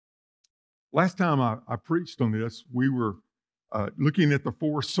Last time I preached on this, we were looking at the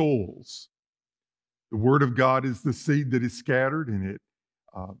four souls. The Word of God is the seed that is scattered, and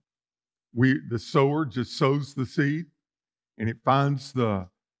the sower just sows the seed, and it finds the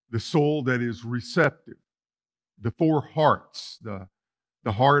soul that is receptive. The four hearts, the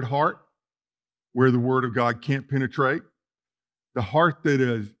hard heart, where the Word of God can't penetrate. The heart that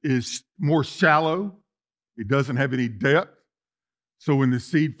is more shallow, it doesn't have any depth. So when the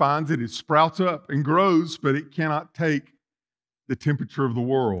seed finds it, it sprouts up and grows, but it cannot take the temperature of the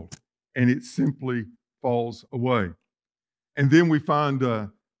world, and it simply falls away. And then we find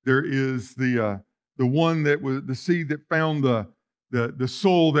there is the one that was the seed that found the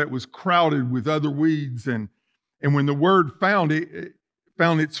soul that was crowded with other weeds, and when the word found it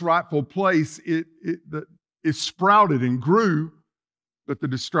found its rightful place, it sprouted and grew, but the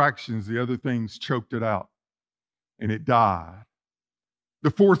distractions, the other things, choked it out, and it died. The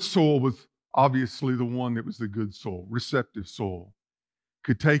fourth soul was obviously the one that was the good soul, receptive soul,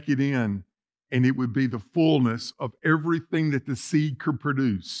 could take it in, and it would be the fullness of everything that the seed could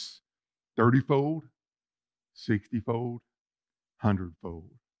produce, 30-fold, 60-fold,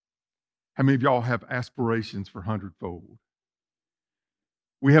 100-fold. How many of y'all have aspirations for 100-fold?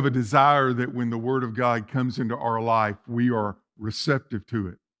 We have a desire that when the Word of God comes into our life, we are receptive to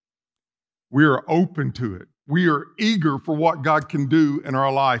it. We are open to it. We are eager for what God can do in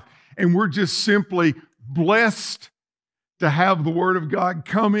our life. And we're just simply blessed to have the Word of God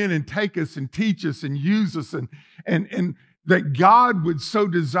come in and take us and teach us and use us, and that God would so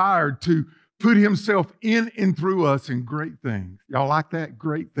desire to put Himself in and through us in great things. Y'all like that?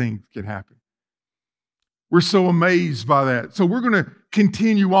 Great things can happen. We're so amazed by that. So we're going to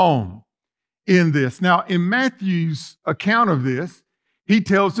continue on in this. Now, in Matthew's account of this, he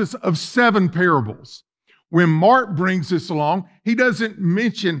tells us of 7 parables. When Mark brings this along, he doesn't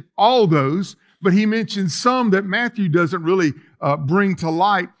mention all those, but he mentions some that Matthew doesn't really bring to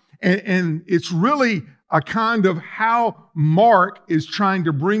light. And it's really a kind of how Mark is trying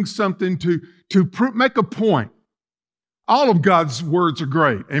to bring something to make a point. All of God's words are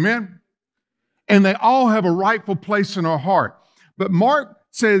great, amen? And they all have a rightful place in our heart. But Mark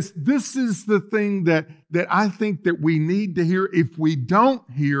says, this is the thing that I think that we need to hear. If we don't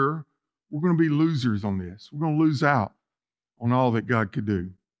hear, we're going to be losers on this. We're going to lose out on all that God could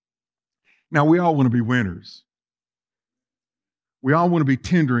do. Now, we all want to be winners. We all want to be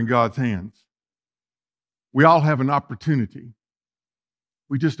tender in God's hands. We all have an opportunity.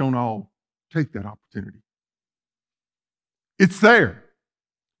 We just don't all take that opportunity. It's there.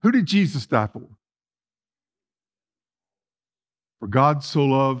 Who did Jesus die for? For God so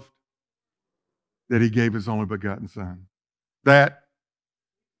loved that He gave His only begotten Son. That,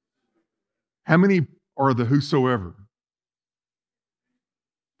 how many are the whosoever?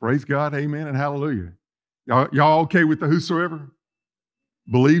 Praise God, amen, and hallelujah. Y'all okay with the whosoever?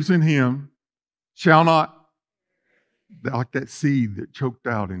 Believes in Him, shall not, like that seed that choked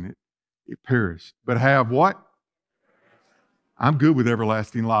out and it perished, but have what? I'm good with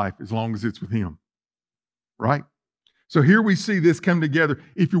everlasting life as long as it's with Him, right? So here we see this come together.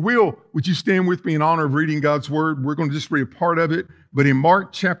 If you will, would you stand with me in honor of reading God's Word? We're going to just read a part of it, but in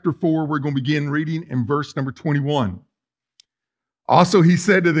Mark chapter 4, we're going to begin reading in verse number 21. Also, He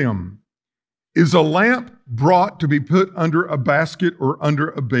said to them, "Is a lamp brought to be put under a basket or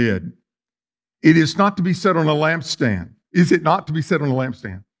under a bed? It is not to be set on a lampstand. Is it not to be set on a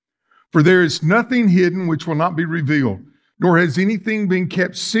lampstand? For there is nothing hidden which will not be revealed, nor has anything been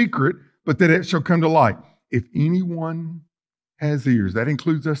kept secret, but that it shall come to light. If anyone has ears," that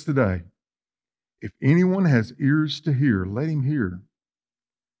includes us today, "if anyone has ears to hear, let him hear."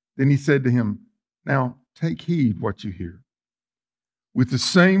 Then He said to him, "Now take heed what you hear. With the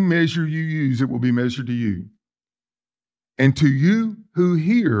same measure you use, it will be measured to you. And to you who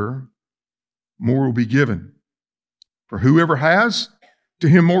hear, more will be given. For whoever has, to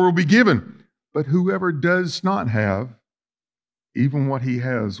him more will be given. But whoever does not have, even what he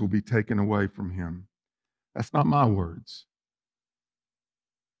has will be taken away from him." That's not my words.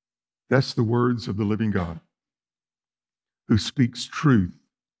 That's the words of the living God, who speaks truth,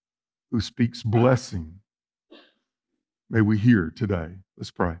 who speaks blessing. May we hear today.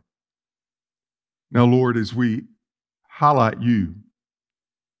 Let's pray. Now, Lord, as we highlight You,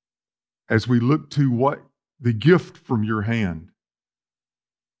 as we look to what the gift from Your hand,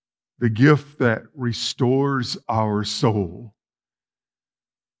 the gift that restores our soul,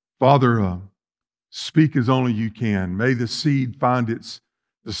 Father, speak as only You can. May the seed find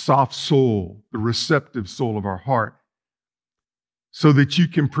the soft soul, the receptive soul of our heart, so that You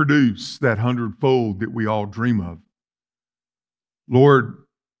can produce that 100-fold that we all dream of. Lord,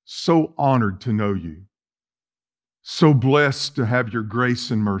 so honored to know you, so blessed to have your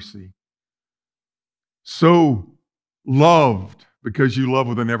grace and mercy, so loved because you love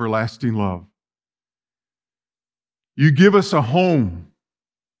with an everlasting love. You give us a home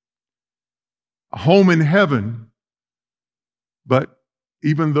in heaven, but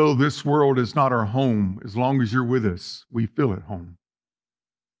even though this world is not our home, as long as you're with us, we feel at home.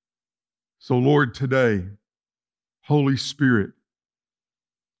 So Lord, today, Holy Spirit,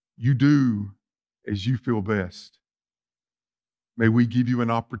 you do as you feel best. May we give you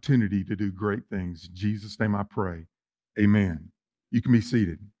an opportunity to do great things. In Jesus' name I pray. Amen. You can be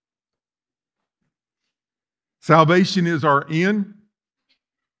seated. Salvation is our end.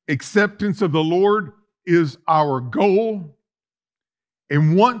 Acceptance of the Lord is our goal.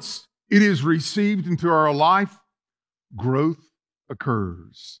 And once it is received into our life, growth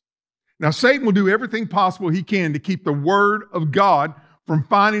occurs. Now, Satan will do everything possible he can to keep the Word of God from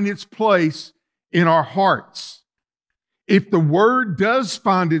finding its place in our hearts. If the Word does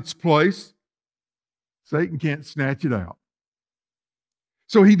find its place, Satan can't snatch it out.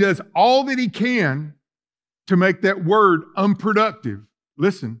 So he does all that he can to make that Word unproductive,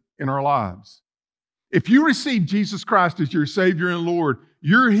 listen, in our lives. If you receive Jesus Christ as your Savior and Lord,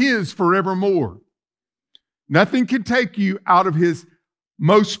 you're His forevermore. Nothing can take you out of His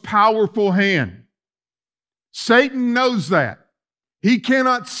most powerful hand. Satan knows that. He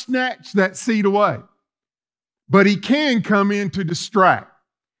cannot snatch that seed away. But he can come in to distract.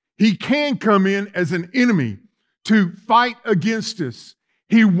 He can come in as an enemy to fight against us.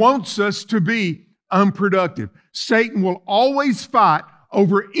 He wants us to be unproductive. Satan will always fight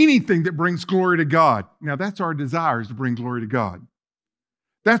over anything that brings glory to God. Now, that's our desire, is to bring glory to God.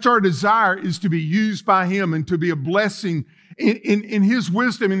 That's our desire, is to be used by Him and to be a blessing in His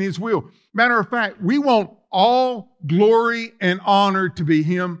wisdom and His will. Matter of fact, we want all glory and honor to be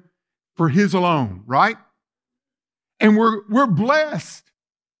Him for His alone, right? And we're blessed.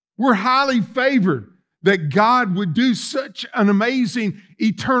 We're highly favored that God would do such an amazing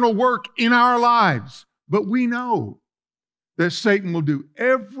eternal work in our lives. But we know that Satan will do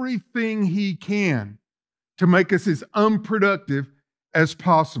everything he can to make us as unproductive as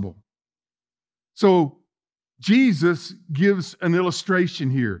possible. So Jesus gives an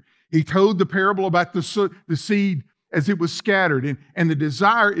illustration here. He told the parable about the seed as it was scattered, and the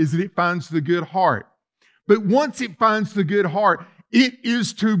desire is that it finds the good heart. But once it finds the good heart, it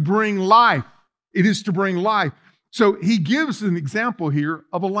is to bring life. It is to bring life. So he gives an example here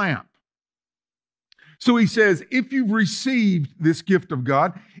of a lamp. So he says, if you've received this gift of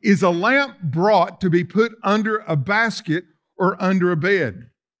God, is a lamp brought to be put under a basket or under a bed?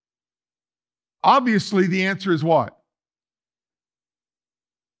 Obviously, the answer is what?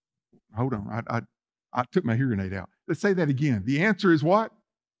 Hold on, I took my hearing aid out. Let's say that again. The answer is what?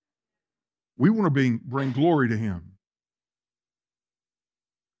 We want to bring glory to Him.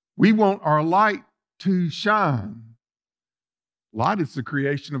 We want our light to shine. Light is the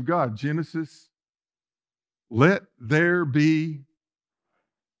creation of God. Genesis, let there be.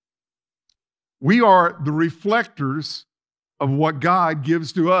 We are the reflectors of what God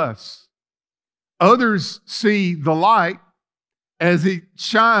gives to us. Others see the light as it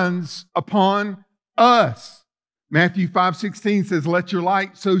shines upon us. Matthew 5:16 says, let your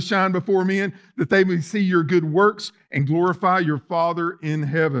light so shine before men that they may see your good works and glorify your Father in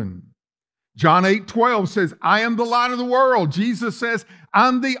heaven. John 8:12 says, I am the light of the world. Jesus says,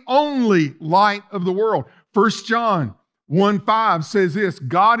 I'm the only light of the world. 1 John 1:5 says this,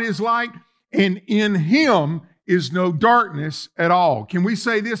 God is light, and in Him is no darkness at all. Can we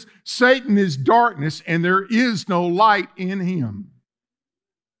say this? Satan is darkness, and there is no light in him.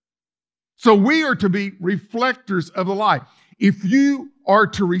 So we are to be reflectors of the light. If you are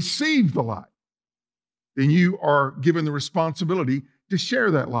to receive the light, then you are given the responsibility to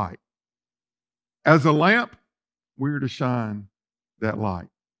share that light. As a lamp, we're to shine that light.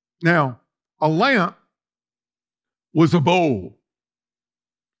 Now, a lamp was a bowl.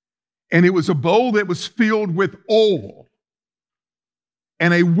 And it was a bowl that was filled with oil.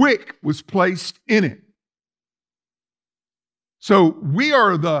 And a wick was placed in it. So we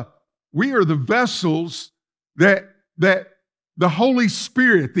are the vessels that the Holy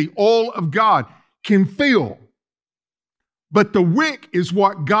Spirit, the oil of God, can fill. But the wick is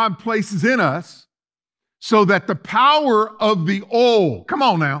what God places in us so that the power of the oil, come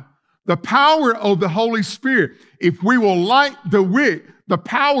on now, the power of the Holy Spirit, if we will light the wick, the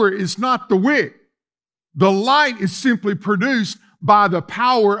power is not the wick. The light is simply produced by the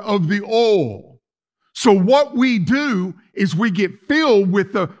power of the oil. So what we do is we get filled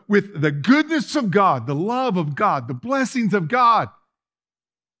with the goodness of God, the love of God, the blessings of God.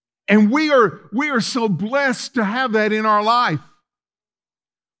 And we are so blessed to have that in our life.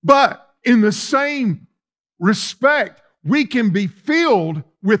 But in the same respect, we can be filled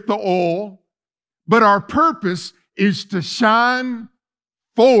with the oil, but our purpose is to shine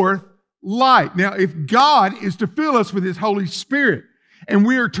forth light. Now, if God is to fill us with His Holy Spirit and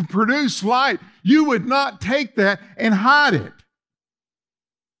we are to produce light, you would not take that and hide it.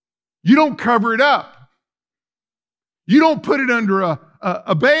 You don't cover it up. You don't put it under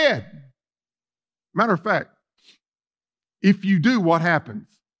a bed. Matter of fact, if you do, what happens?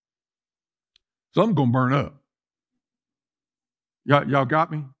 Something's going to burn up. Y'all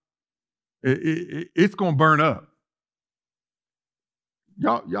got me? It's going to burn up.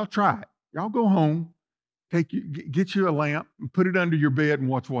 Y'all try it. Y'all go home, get you a lamp and put it under your bed and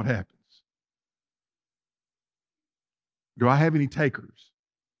watch what happens. Do I have any takers?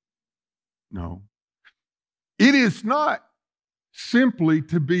 No. It is not simply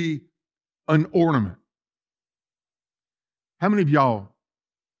to be an ornament. How many of y'all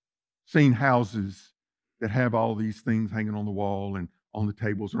seen houses that have all these things hanging on the wall and on the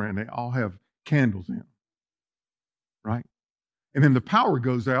tables around? They all have candles in them, right? And then the power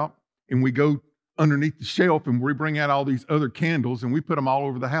goes out and we go underneath the shelf and we bring out all these other candles and we put them all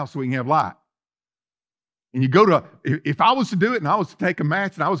over the house so we can have light. And you go to, if I was to do it and I was to take a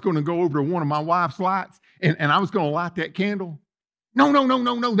match and I was going to go over to one of my wife's lights and I was going to light that candle.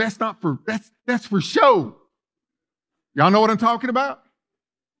 No, that's not for, that's for show. Y'all know what I'm talking about?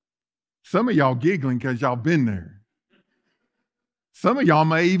 Some of y'all giggling because y'all been there. Some of y'all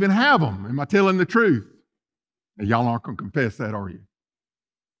may even have them. Am I telling the truth? Now, y'all aren't going to confess that, are you?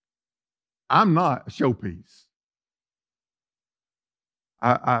 I'm not a showpiece.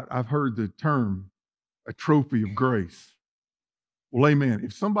 I've heard the term a trophy of grace. Well, amen.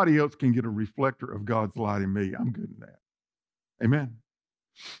 If somebody else can get a reflector of God's light in me, I'm good in that. Amen.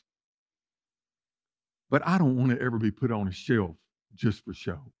 But I don't want to ever be put on a shelf just for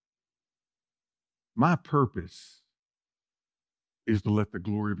show. My purpose is to let the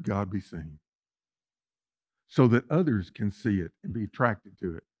glory of God be seen so that others can see it and be attracted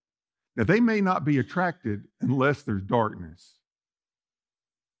to it. Now, they may not be attracted unless there's darkness.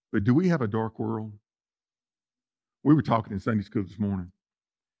 But do we have a dark world? We were talking in Sunday school this morning,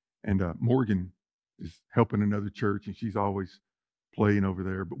 and Morgan is helping another church, and she's always playing over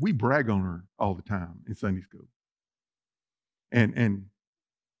there. But we brag on her all the time in Sunday school. And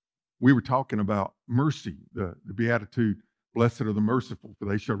we were talking about mercy, the beatitude, blessed are the merciful, for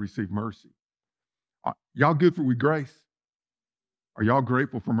they shall receive mercy. Y'all good with grace? Are y'all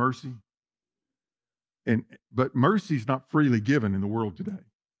grateful for mercy? But mercy is not freely given in the world today.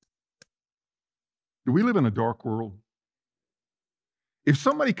 Do we live in a dark world? If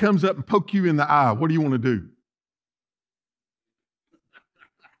somebody comes up and poke you in the eye, what do you want to do?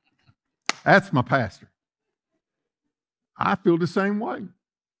 That's my pastor. I feel the same way.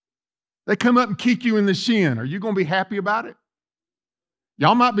 They come up and kick you in the shin. Are you going to be happy about it?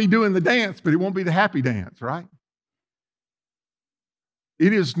 Y'all might be doing the dance, but it won't be the happy dance, right?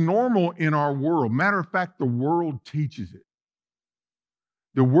 It is normal in our world. Matter of fact, the world teaches it.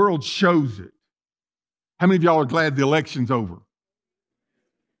 The world shows it. How many of y'all are glad the election's over?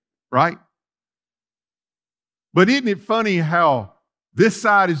 Right? But isn't it funny how this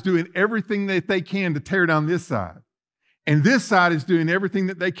side is doing everything that they can to tear down this side? And this side is doing everything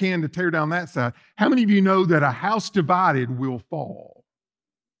that they can to tear down that side. How many of you know that a house divided will fall?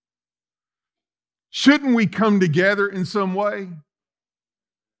 Shouldn't we come together in some way?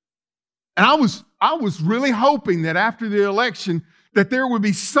 And I was really hoping that after the election that there would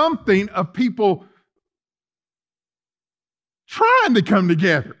be something of people trying to come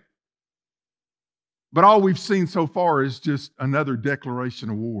together. But all we've seen so far is just another declaration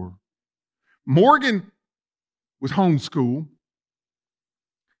of war. Morgan was homeschooled.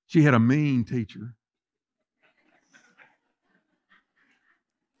 She had a mean teacher.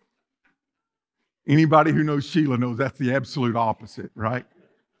 Anybody who knows Sheila knows that's the absolute opposite, right?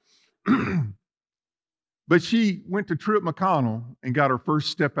 But she went to Truett McConnell and got her first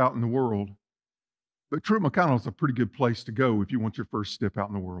step out in the world. But Truett McConnell is a pretty good place to go if you want your first step out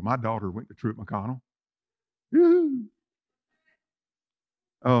in the world. My daughter went to Truett McConnell.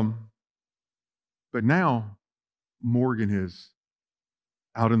 But now Morgan is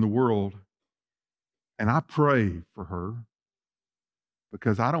out in the world, and I pray for her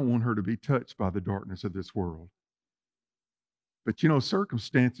because I don't want her to be touched by the darkness of this world. But you know,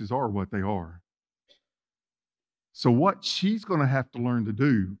 circumstances are what they are. So what she's going to have to learn to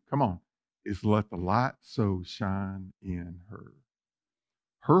do, come on, is let the light so shine in her.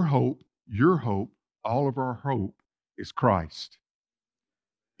 Her hope, your hope, all of our hope is Christ.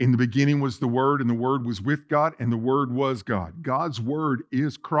 In the beginning was the Word, and the Word was with God, and the Word was God. God's Word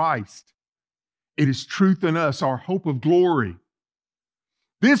is Christ. It is truth in us, our hope of glory.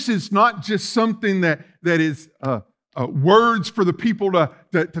 This is not just something that is words for the people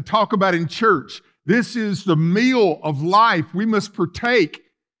to talk about in church. This is the meal of life. We must partake.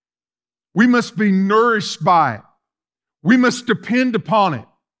 We must be nourished by it. We must depend upon it.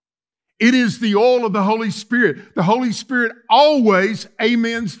 It is the oil of the Holy Spirit. The Holy Spirit always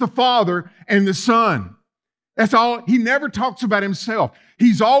amens the Father and the Son. That's all. He never talks about himself.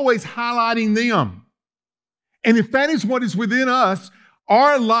 He's always highlighting them. And if that is what is within us,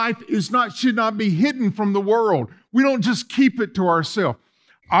 our life should not be hidden from the world. We don't just keep it to ourselves.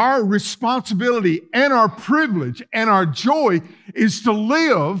 Our responsibility and our privilege and our joy is to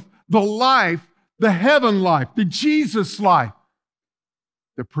live the life, the heaven life, the Jesus life,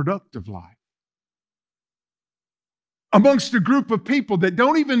 the productive life. Amongst a group of people that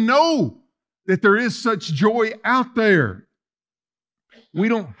don't even know that there is such joy out there. We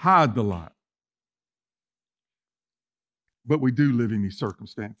don't hide the light. But we do live in these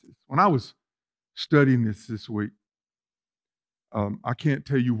circumstances. When I was studying this week, I can't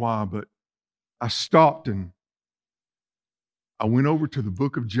tell you why, but I stopped and I went over to the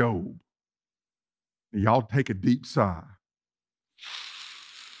book of Job. Y'all take a deep sigh.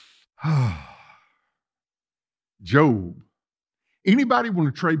 Job. Anybody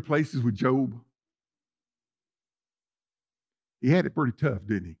want to trade places with Job? He had it pretty tough,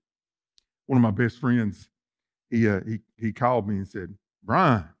 didn't he? One of my best friends, he called me and said,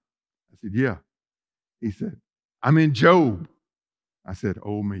 "Brian." I said, "Yeah." He said, "I'm in Job." I said,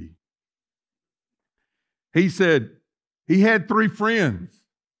 "Oh me." He said, he had 3 friends.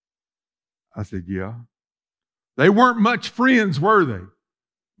 I said, "Yeah." They weren't much friends, were they?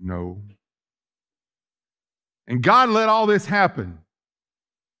 No. And God let all this happen.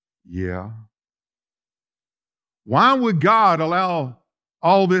 Yeah. Why would God allow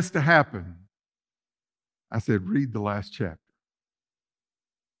all this to happen? I said, read the last chapter.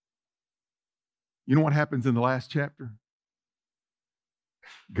 You know what happens in the last chapter?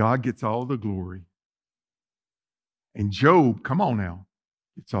 God gets all the glory. And Job, come on now,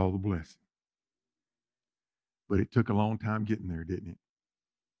 gets all the blessing. But it took a long time getting there, didn't it?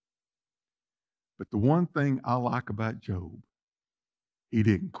 But the one thing I like about Job, he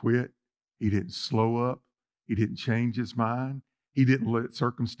didn't quit. He didn't slow up. He didn't change his mind. He didn't let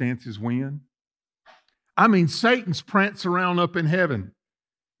circumstances win. I mean, Satan's prance around up in heaven.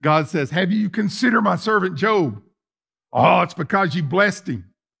 God says, "Have you considered my servant Job?" "Oh, it's because you blessed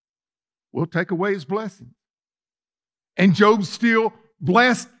him." We'll take away his blessing. And Job still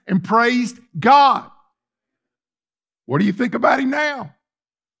blessed and praised God. What do you think about him now?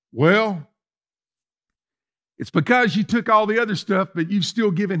 Well, it's because you took all the other stuff, but you've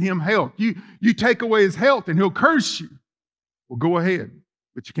still given him health. You take away his health and he'll curse you. Well, go ahead,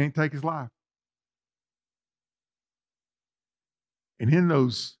 but you can't take his life. And in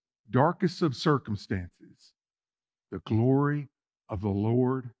those darkest of circumstances, the glory of the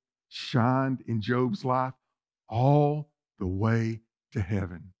Lord shined in Job's life all the way to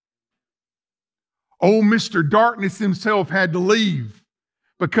heaven. Old Mr. Darkness himself had to leave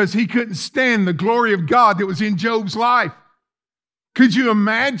because he couldn't stand the glory of God that was in Job's life. Could you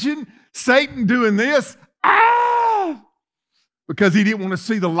imagine Satan doing this? Ah! Because he didn't want to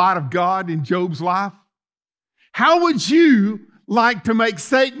see the light of God in Job's life? How would you like to make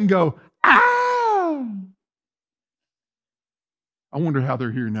Satan go, ah? I wonder how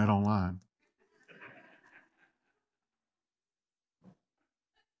they're hearing that online.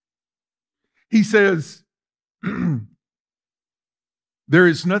 He says, there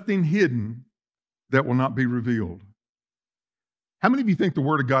is nothing hidden that will not be revealed. How many of you think the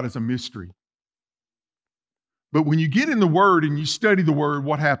Word of God is a mystery? But when you get in the Word and you study the Word,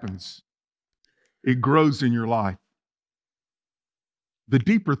 what happens? It grows in your life. The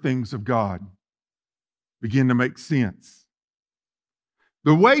deeper things of God begin to make sense.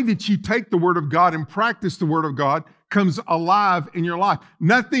 The way that you take the Word of God and practice the Word of God comes alive in your life.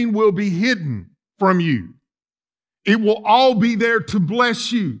 Nothing will be hidden from you. It will all be there to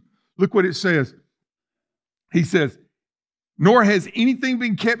bless you. Look what it says. He says, nor has anything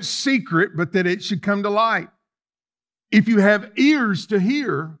been kept secret, but that it should come to light. If you have ears to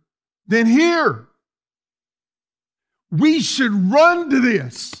hear, then hear. We should run to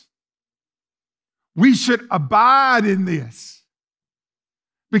this. We should abide in this.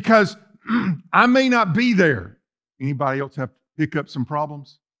 Because I may not be there. Anybody else have pick up some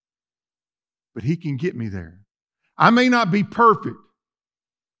problems? But he can get me there. I may not be perfect,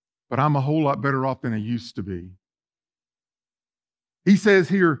 but I'm a whole lot better off than I used to be. He says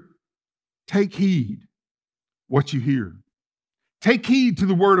here, take heed what you hear. Take heed to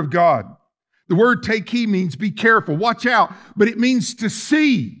the word of God. The word take heed means be careful, watch out, but it means to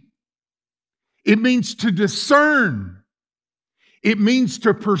see. It means to discern. It means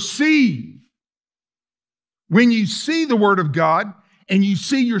to perceive. When you see the word of God and you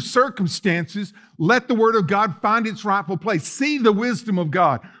see your circumstances, let the word of God find its rightful place. See the wisdom of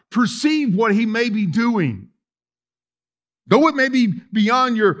God. Perceive what he may be doing. Though it may be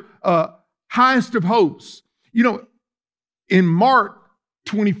beyond your highest of hopes. You know, in Mark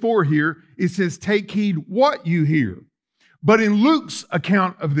 24 here, it says, take heed what you hear. But in Luke's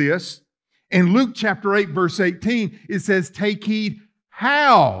account of this, in Luke chapter 8, verse 18, it says, take heed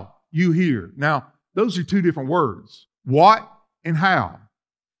how you hear. Now, those are two different words. What and how.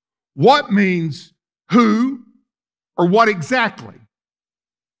 What means who or what exactly.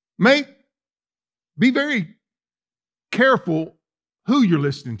 Be very careful who you're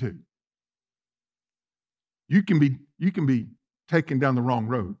listening to. You can be taken down the wrong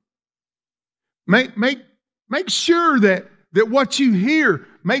road. Make sure that what you hear,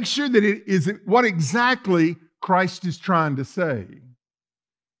 make sure that it is what exactly Christ is trying to say.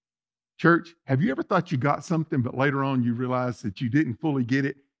 Church, have you ever thought you got something, but later on you realized that you didn't fully get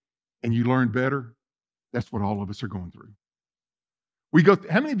it and you learned better? That's what all of us are going through.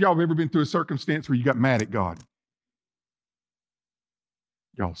 How many of y'all have ever been through a circumstance where you got mad at God?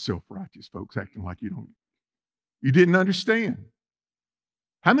 Y'all self-righteous folks acting like you didn't understand.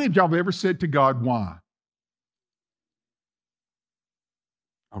 How many of y'all have ever said to God, why?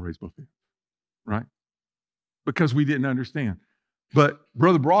 I'll raise both hands, right? Because we didn't understand. But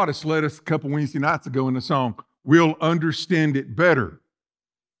Brother Broadus led us a couple Wednesday nights ago in the song, we'll understand it better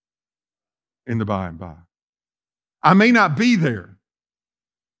in the by and by. I may not be there,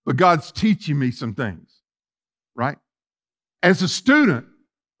 but God's teaching me some things, right? As a student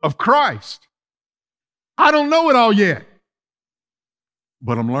of Christ, I don't know it all yet,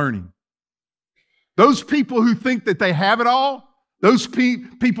 but I'm learning. Those people who think that they have it all, those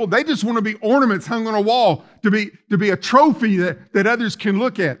people, they just want to be ornaments hung on a wall, to be a trophy that others can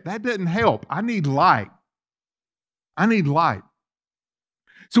look at. That doesn't help. I need light. I need light.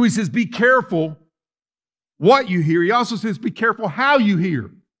 So he says, be careful what you hear. He also says, be careful how you hear.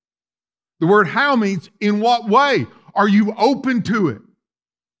 The word how means in what way? Are you open to it?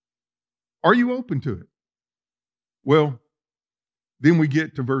 Are you open to it? Well, then we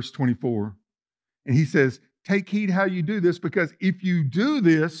get to verse 24, and he says, take heed how you do this, because if you do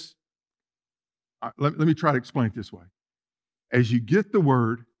this, let me try to explain it this way. As you get the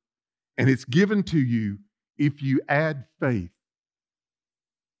word and it's given to you, if you add faith,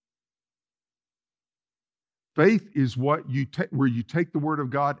 faith is what you where you take the word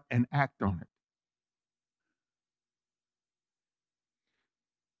of God and act on it.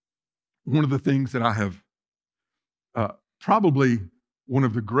 One of the things that I have, probably one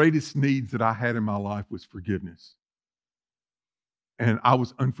of the greatest needs that I had in my life was forgiveness. And I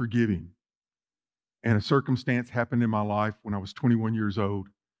was unforgiving. And a circumstance happened in my life when I was 21 years old,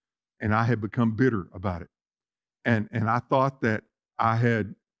 and I had become bitter about it. And I thought that I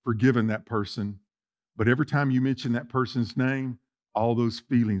had forgiven that person, but every time you mentioned that person's name, all those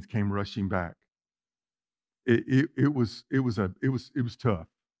feelings came rushing back. It was tough.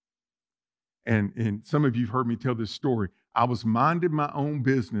 And some of you have heard me tell this story. I was minding my own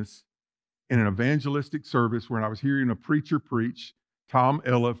business in an evangelistic service where I was hearing a preacher preach, Tom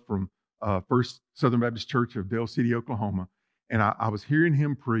Ella from First Southern Baptist Church of Dale City, Oklahoma. And I was hearing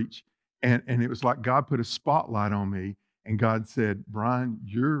him preach, and it was like God put a spotlight on me, and God said, Brian,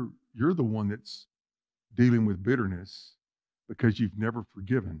 you're the one that's dealing with bitterness because you've never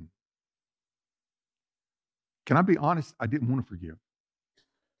forgiven. Can I be honest? I didn't want to forgive.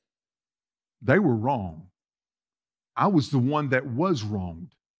 They were wrong. I was the one that was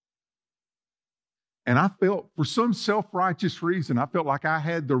wronged. And I felt, for some self-righteous reason, I felt like I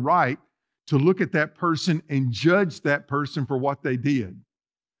had the right to look at that person and judge that person for what they did.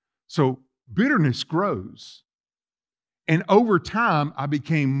 So bitterness grows. And over time, I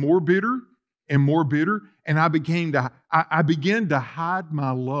became more bitter, and I began to hide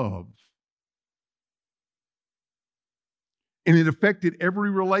my love. And it affected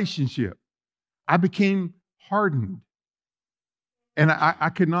every relationship. I became hardened. And I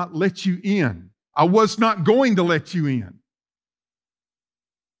could not let you in. I was not going to let you in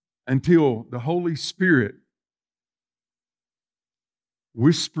until the Holy Spirit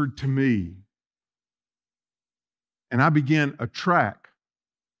whispered to me. And I began a track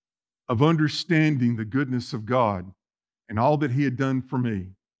of understanding the goodness of God and all that He had done for me.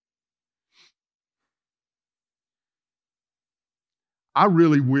 I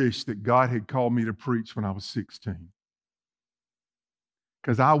really wish that God had called me to preach when I was 16,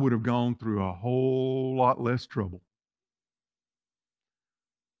 because I would have gone through a whole lot less trouble.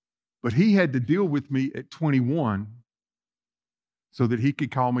 But He had to deal with me at 21 so that He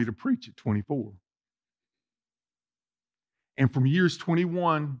could call me to preach at 24. And from years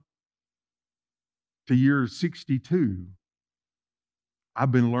 21 to years 62,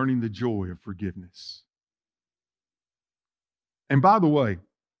 I've been learning the joy of forgiveness. And by the way,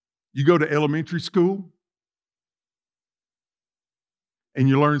 you go to elementary school and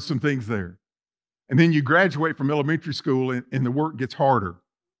you learn some things there. And then you graduate from elementary school and the work gets harder.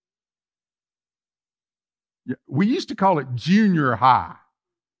 We used to call it junior high.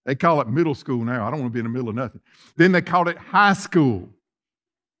 They call it middle school now. I don't want to be in the middle of nothing. Then they called it high school.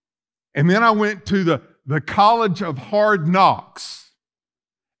 And then I went to the college of hard knocks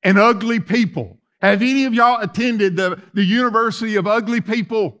and ugly people. Have any of y'all attended the University of Ugly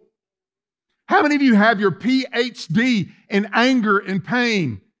People? How many of you have your PhD in anger and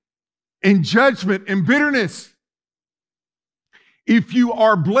pain and judgment and bitterness? If you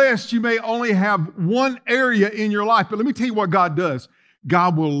are blessed, you may only have one area in your life. But let me tell you what God does.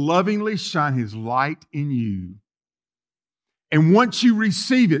 God will lovingly shine His light in you. And once you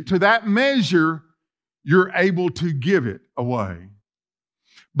receive it, to that measure, you're able to give it away.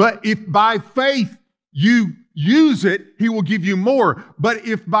 But if by faith you use it, He will give you more. But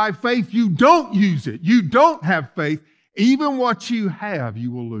if by faith you don't use it, you don't have faith, even what you have,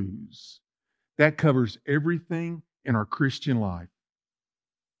 you will lose. That covers everything in our Christian life.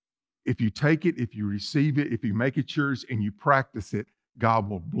 If you take it, if you receive it, if you make it yours and you practice it, God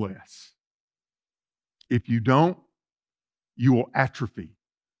will bless. If you don't, you will atrophy.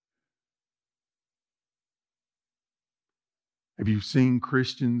 Have you seen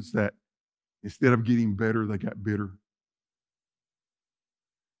Christians that instead of getting better, they got bitter?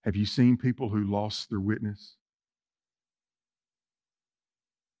 Have you seen people who lost their witness?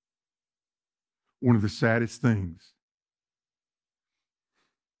 One of the saddest things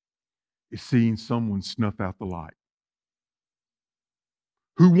is seeing someone snuff out the light.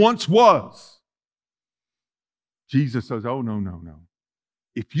 Who once was. Jesus says, oh, no, no, no.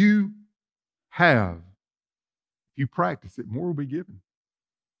 If you practice it, more will be given.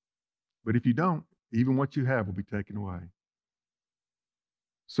 But if you don't, even what you have will be taken away.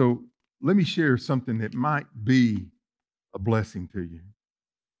 So let me share something that might be a blessing to you.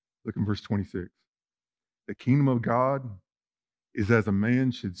 Look in verse 26. The kingdom of God is as a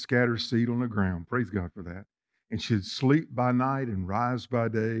man should scatter seed on the ground. Praise God for that. And should sleep by night and rise by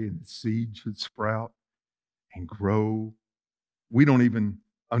day, and the seed should sprout and grow. We don't even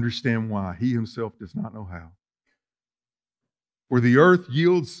understand why. He Himself does not know how. For the earth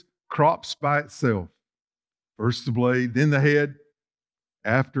yields crops by itself. First the blade, then the head.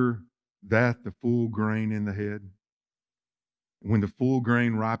 After that, the full grain in the head. When the full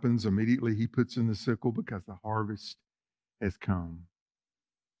grain ripens, immediately He puts in the sickle because the harvest has come.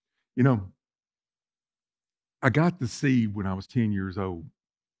 You know, I got the seed when I was 10 years old.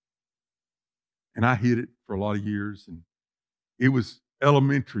 And I hid it for a lot of years. And it was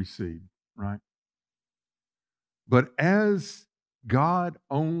elementary seed, right? But as God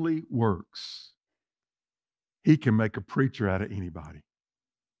only works, He can make a preacher out of anybody.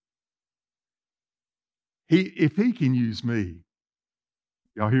 If He can use me,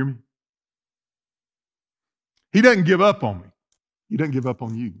 y'all hear me? He doesn't give up on me. He doesn't give up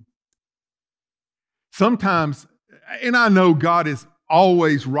on you. Sometimes, and I know God is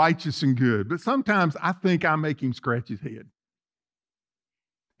always righteous and good, but sometimes I think I make Him scratch His head.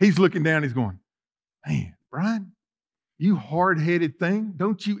 He's looking down, He's going, man, Brian, you hard-headed thing,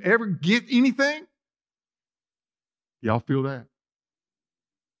 don't you ever get anything? Y'all feel that?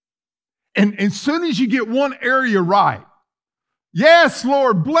 And as soon as you get one area right, yes,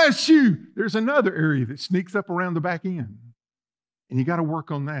 Lord, bless you, there's another area that sneaks up around the back end. And you got to work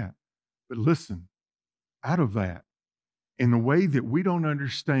on that. But listen, out of that, in a way that we don't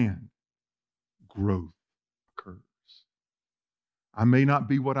understand, growth occurs. I may not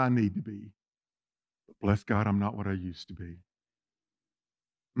be what I need to be, but bless God, I'm not what I used to be.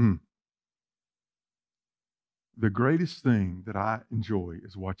 The greatest thing that I enjoy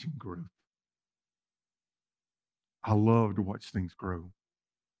is watching growth. I love to watch things grow.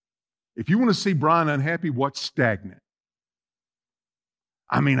 If you want to see Brian unhappy, watch stagnant.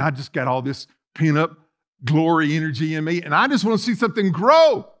 I mean, I just got all this pent-up glory energy in me, and I just want to see something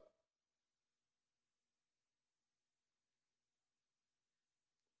grow.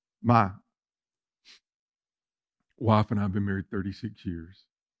 My wife and I have been married 36 years,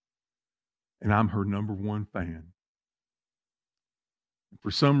 and I'm her number one fan.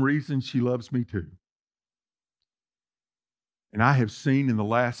 For some reason, she loves me too. And I have seen in the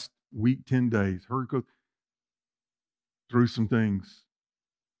last week, 10 days, her go through some things.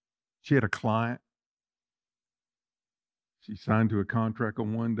 She had a client. She signed to a contract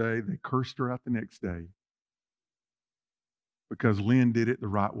on one day. They cursed her out the next day because Lynn did it the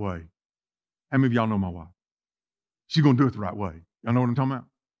right way. How many of y'all know my wife? She's going to do it the right way. Y'all know what I'm talking about?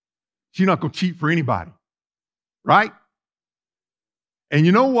 She's not going to cheat for anybody, right? And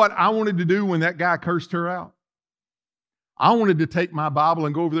you know what I wanted to do when that guy cursed her out? I wanted to take my Bible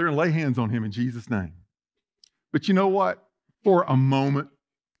and go over there and lay hands on him in Jesus' name. But you know what? For a moment.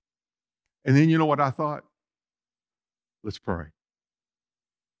 And then you know what I thought? Let's pray.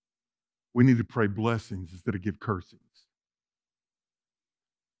 We need to pray blessings instead of give cursings.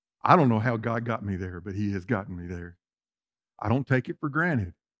 I don't know how God got me there, but He has gotten me there. I don't take it for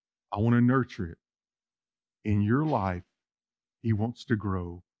granted. I want to nurture it. In your life, He wants to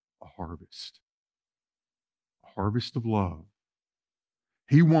grow a harvest of love.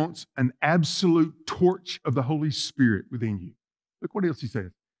 He wants an absolute torch of the Holy Spirit within you. Look what else He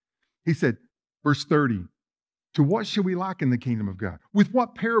says. He said, verse 30, to what shall we liken the kingdom of God? With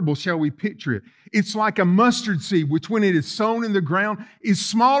what parable shall we picture it? It's like a mustard seed, which when it is sown in the ground is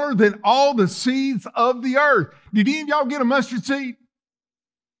smaller than all the seeds of the earth. Did any of y'all get a mustard seed?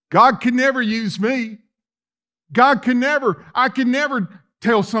 God could never use me. I can never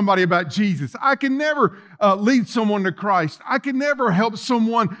tell somebody about Jesus. I can never lead someone to Christ. I can never help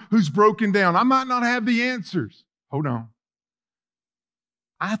someone who's broken down. I might not have the answers. Hold on.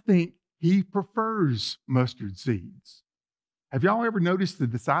 I think He prefers mustard seeds. Have y'all ever noticed the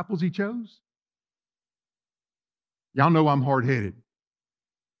disciples He chose? Y'all know I'm hard-headed.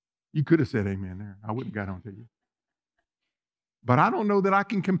 You could have said amen there. I wouldn't have got on to you. But I don't know that I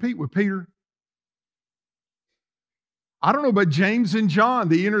can compete with Peter. I don't know about James and John,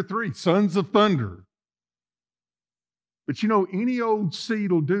 the inner three, sons of thunder. But you know, any old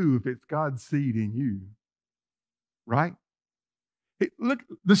seed will do if it's God's seed in you. Right? Look,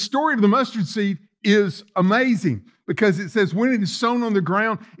 the story of the mustard seed is amazing because it says when it is sown on the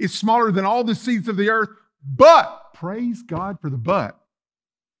ground, it's smaller than all the seeds of the earth. But, praise God for the but.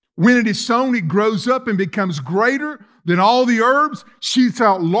 When it is sown, it grows up and becomes greater than all the herbs, shoots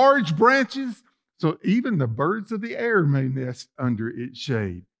out large branches, so even the birds of the air may nest under its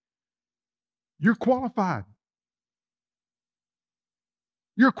shade. You're qualified.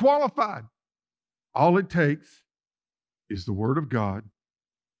 You're qualified. All it takes is the Word of God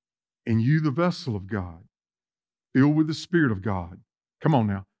and you, the vessel of God, filled with the Spirit of God. Come on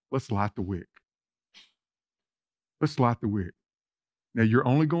now, let's light the wick. Let's light the wick. Now, you're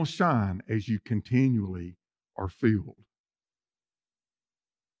only going to shine as you continually are filled.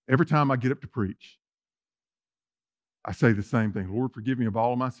 Every time I get up to preach, I say the same thing. Lord, forgive me of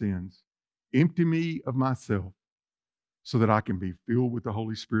all of my sins. Empty me of myself so that I can be filled with the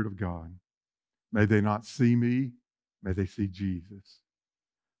Holy Spirit of God. May they not see me. May they see Jesus.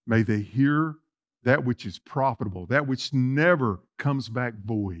 May they hear that which is profitable, that which never comes back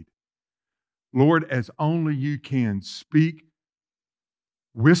void. Lord, as only you can, speak,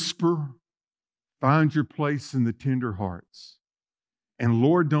 whisper, find your place in the tender hearts. And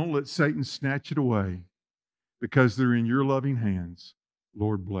Lord, don't let Satan snatch it away because they're in your loving hands.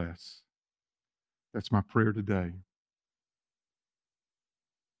 Lord, bless. That's my prayer today.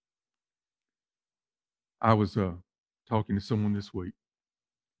 I was talking to someone this week,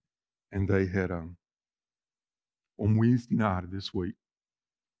 and they had, on Wednesday night of this week,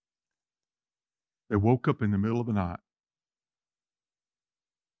 they woke up in the middle of the night,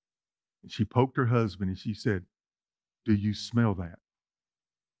 and she poked her husband, and she said, "Do you smell that?"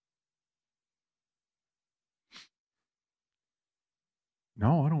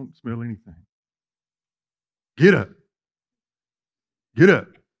 "No, I don't smell anything." "Get up. Get up.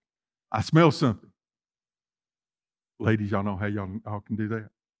 I smell something." Ladies, y'all know how y'all can do that.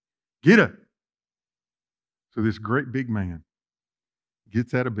 Get up. So this great big man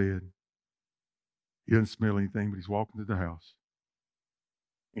gets out of bed. He doesn't smell anything, but he's walking to the house.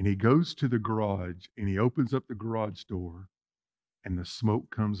 And he goes to the garage, and he opens up the garage door, and the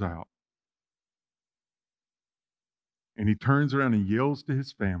smoke comes out. And he turns around and yells to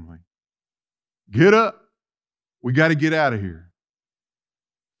his family, "Get up. We got to get out of here."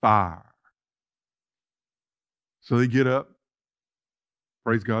 Fire. So they get up.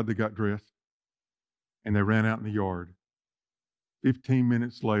 Praise God, they got dressed. And they ran out in the yard. 15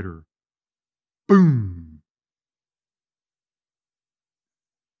 minutes later, boom.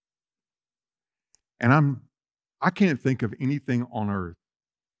 And I can't think of anything on earth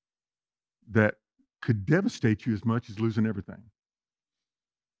that could devastate you as much as losing everything.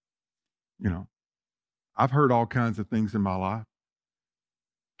 You know, I've heard all kinds of things in my life.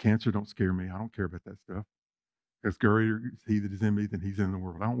 Cancer don't scare me. I don't care about that stuff. Because greater is he that is in me than he's in the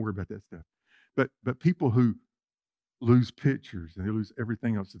world. I don't worry about that stuff. But people who lose pictures and they lose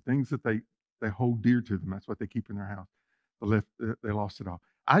everything else, the things that they hold dear to them, that's what they keep in their house. They lost it all.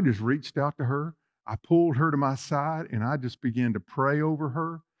 I just reached out to her. I pulled her to my side and I just began to pray over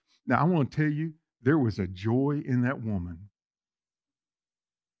her. Now, I want to tell you, there was a joy in that woman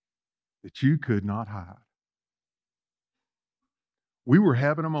that you could not hide. We were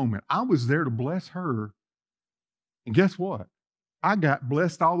having a moment. I was there to bless her. And guess what? I got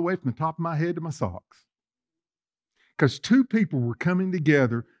blessed all the way from the top of my head to my socks. Because two people were coming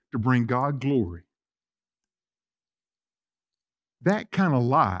together to bring God glory. That kind of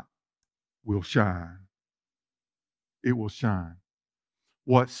light will shine. It will shine.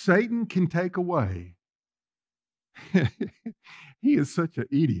 What Satan can take away, he is such an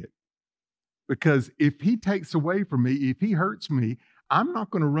idiot. Because if he takes away from me, if he hurts me, I'm not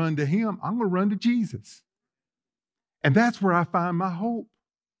going to run to him. I'm going to run to Jesus. And that's where I find my hope.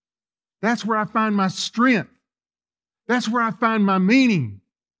 That's where I find my strength. That's where I find my meaning.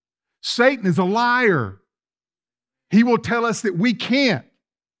 Satan is a liar. He will tell us that we can't.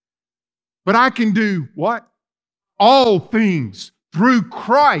 But I can do what? All things through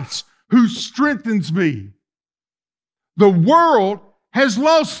Christ who strengthens me. The world has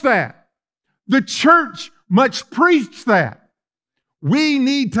lost that. The church must preach that. We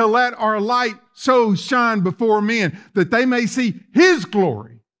need to let our light so shine before men that they may see His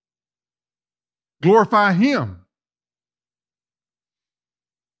glory. Glorify Him.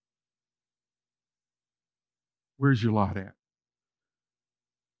 Where's your light at?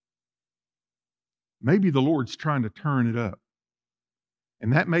 Maybe the Lord's trying to turn it up.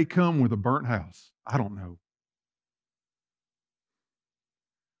 And that may come with a burnt house. I don't know.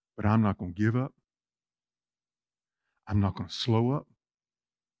 But I'm not going to give up. I'm not going to slow up.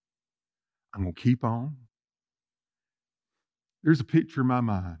 I'm going to keep on. There's a picture in my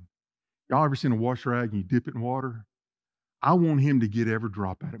mind. Y'all ever seen a wash rag and you dip it in water? I want Him to get every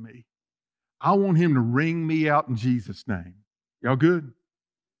drop out of me. I want Him to wring me out in Jesus' name. Y'all good?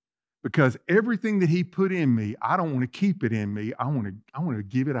 Because everything that He put in me, I don't want to keep it in me. I want to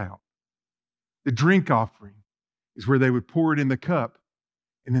give it out. The drink offering is where they would pour it in the cup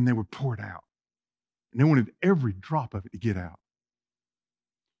and then they would pour it out. And they wanted every drop of it to get out.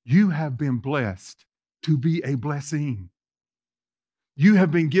 You have been blessed to be a blessing. You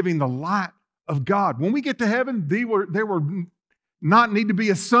have been giving the light of God. When we get to heaven, there will not need to be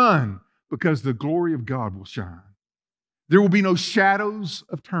a sun because the glory of God will shine. There will be no shadows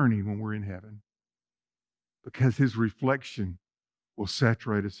of turning when we're in heaven because His reflection will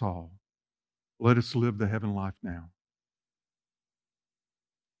saturate us all. Let us live the heaven life now.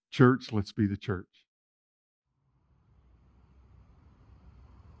 Church, let's be the church.